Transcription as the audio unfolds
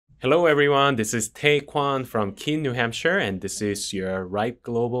Hello everyone, this is Tae Kwon from Keene, New Hampshire, and this is your RIPE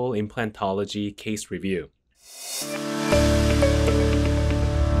Global Implantology case review.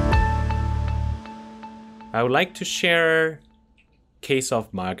 I would like to share case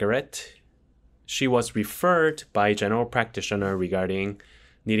of Margaret. She was referred by a general practitioner regarding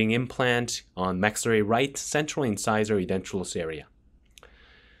needing implant on maxillary right central incisor edentulous area.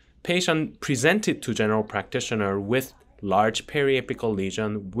 Patient presented to general practitioner with large periapical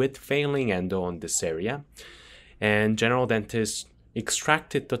lesion with failing endo on this area, and general dentist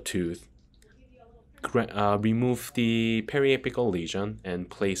extracted the tooth, removed the periapical lesion,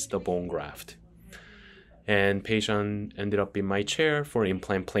 and placed the bone graft. And patient ended up in my chair for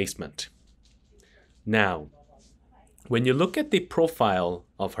implant placement. Now, when you look at the profile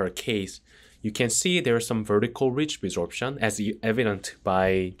of her case, you can see there's some vertical ridge resorption as evident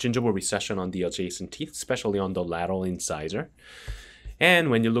by gingival recession on the adjacent teeth, especially on the lateral incisor.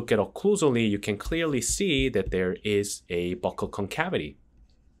 And when you look at occlusally, you can clearly see that there is a buccal concavity.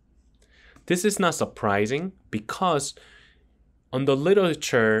 This is not surprising because on the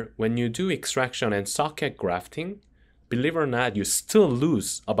literature, when you do extraction and socket grafting, believe it or not, you still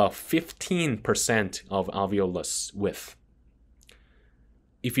lose about 15% of alveolus width.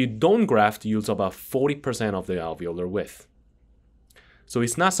 If you don't graft, you lose about 40% of the alveolar width. So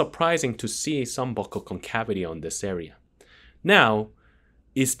it's not surprising to see some buccal concavity on this area. Now,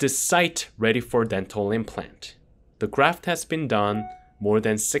 is this site ready for dental implant? The graft has been done more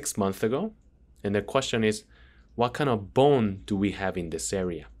than 6 months ago, and the question is, what kind of bone do we have in this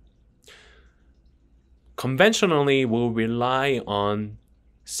area? Conventionally, we'll rely on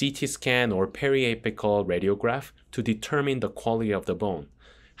CT scan or periapical radiograph to determine the quality of the bone.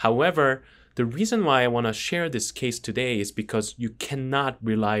 However, the reason why I want to share this case today is because you cannot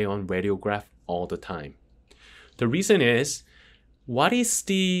rely on radiograph all the time. The reason is, what is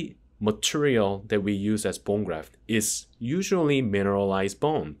the material that we use as bone graft is usually mineralized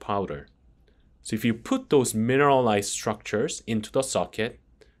bone powder. So if you put those mineralized structures into the socket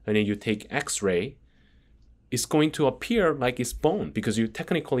and then you take X-ray, it's going to appear like it's bone because you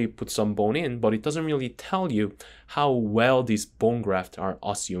technically put some bone in, but it doesn't really tell you how well these bone grafts are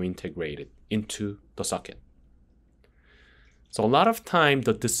osseointegrated into the socket. So a lot of time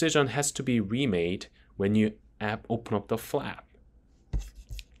the decision has to be remade when you open up the flap,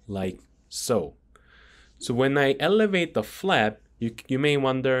 like so. So when I elevate the flap, you may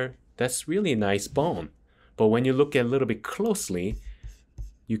wonder, that's really nice bone. But when you look at a little bit closely,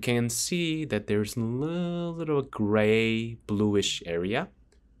 you can see that there's a little gray bluish area,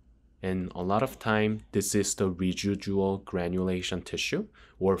 and a lot of time this is the residual granulation tissue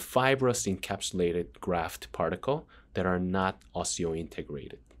or fibrous encapsulated graft particle that are not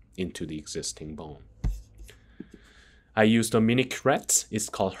osseointegrated into the existing bone. I used a mini curette. It's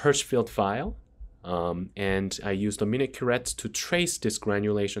called Hirschfeld file, and I used the mini curette to trace this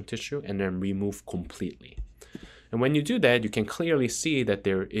granulation tissue and then remove completely. And when you do that, you can clearly see that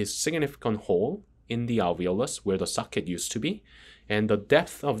there is significant hole in the alveolus where the socket used to be. And the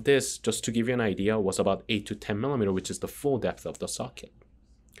depth of this, just to give you an idea, was about 8 to 10 millimeter, which is the full depth of the socket.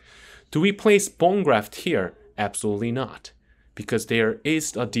 Do we place bone graft here? Absolutely not. Because there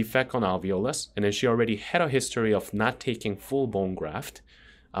is a defect on alveolus, and then she already had a history of not taking full bone graft.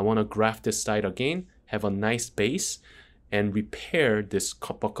 I want to graft this side again, have a nice base, and repair this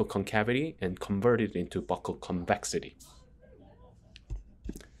buccal concavity and convert it into buccal convexity.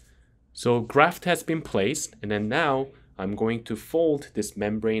 So graft has been placed, and then now I'm going to fold this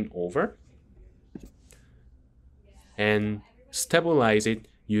membrane over and stabilize it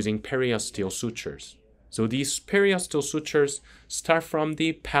using periosteal sutures. So these periosteal sutures start from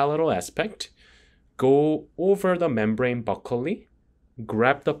the palatal aspect, go over the membrane buccally,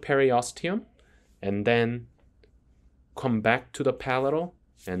 grab the periosteum, and then come back to the palatal,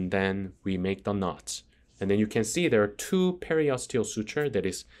 and then we make the knots. And then you can see there are two periosteal suture that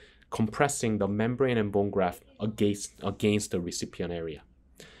is compressing the membrane and bone graft against the recipient area.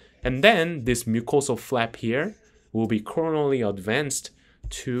 And then this mucosal flap here will be coronally advanced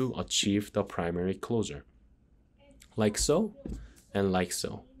to achieve the primary closure. Like so, and like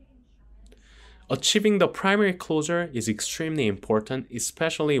so. Achieving the primary closure is extremely important,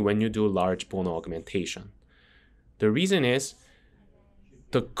 especially when you do large bone augmentation. The reason is,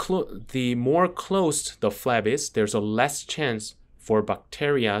 the more closed the flap is, there's a less chance for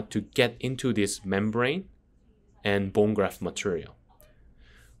bacteria to get into this membrane and bone graft material.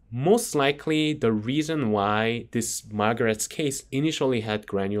 Most likely, the reason why this Margaret's case initially had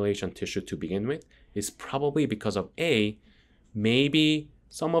granulation tissue to begin with is probably because of A, maybe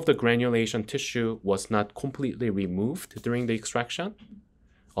some of the granulation tissue was not completely removed during the extraction,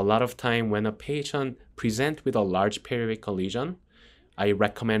 a lot of time when a patient presents with a large periapical lesion, I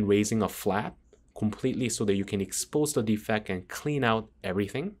recommend raising a flap completely so that you can expose the defect and clean out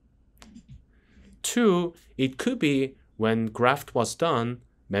everything. 2, it could be when graft was done,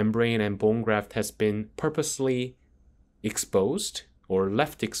 membrane and bone graft has been purposely exposed or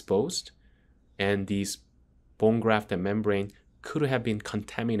left exposed, and these bone graft and membrane could have been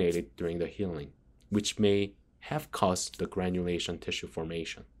contaminated during the healing, which may have caused the granulation tissue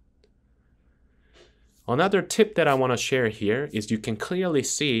formation. Another tip that I want to share here is you can clearly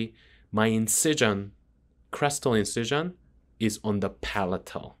see my incision, crestal incision, is on the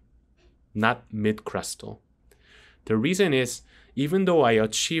palatal, not mid-crestal. The reason is, even though I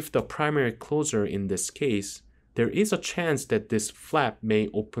achieved the primary closure in this case, there is a chance that this flap may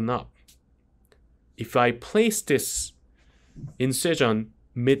open up. If I place this incision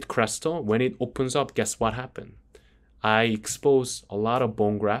mid-crestal, when it opens up, guess what happened? I expose a lot of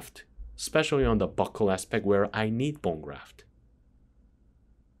bone graft, especially on the buccal aspect where I need bone graft.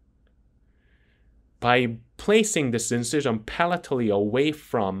 By placing this incision palatally away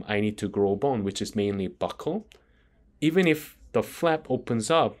from I need to grow bone, which is mainly buccal, even if the flap opens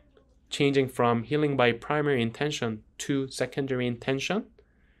up, changing from healing by primary intention to secondary intention,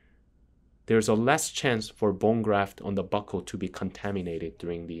 there's a less chance for bone graft on the buccal to be contaminated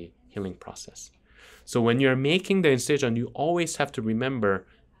during the healing process. So when you're making the incision, you always have to remember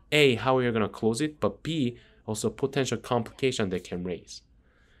A, how you're going to close it, but B, also potential complication that can raise.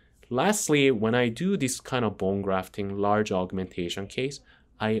 Lastly, when I do this kind of bone grafting, large augmentation case,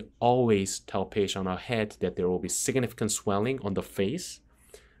 I always tell patient ahead that there will be significant swelling on the face,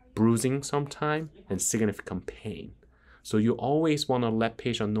 bruising sometime, and significant pain. So you always want to let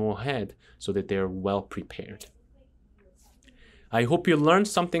patient know ahead so that they're well prepared. I hope you learned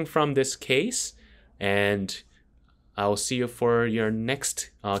something from this case, and I'll see you for your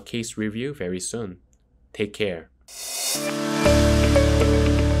next case review very soon. Take care.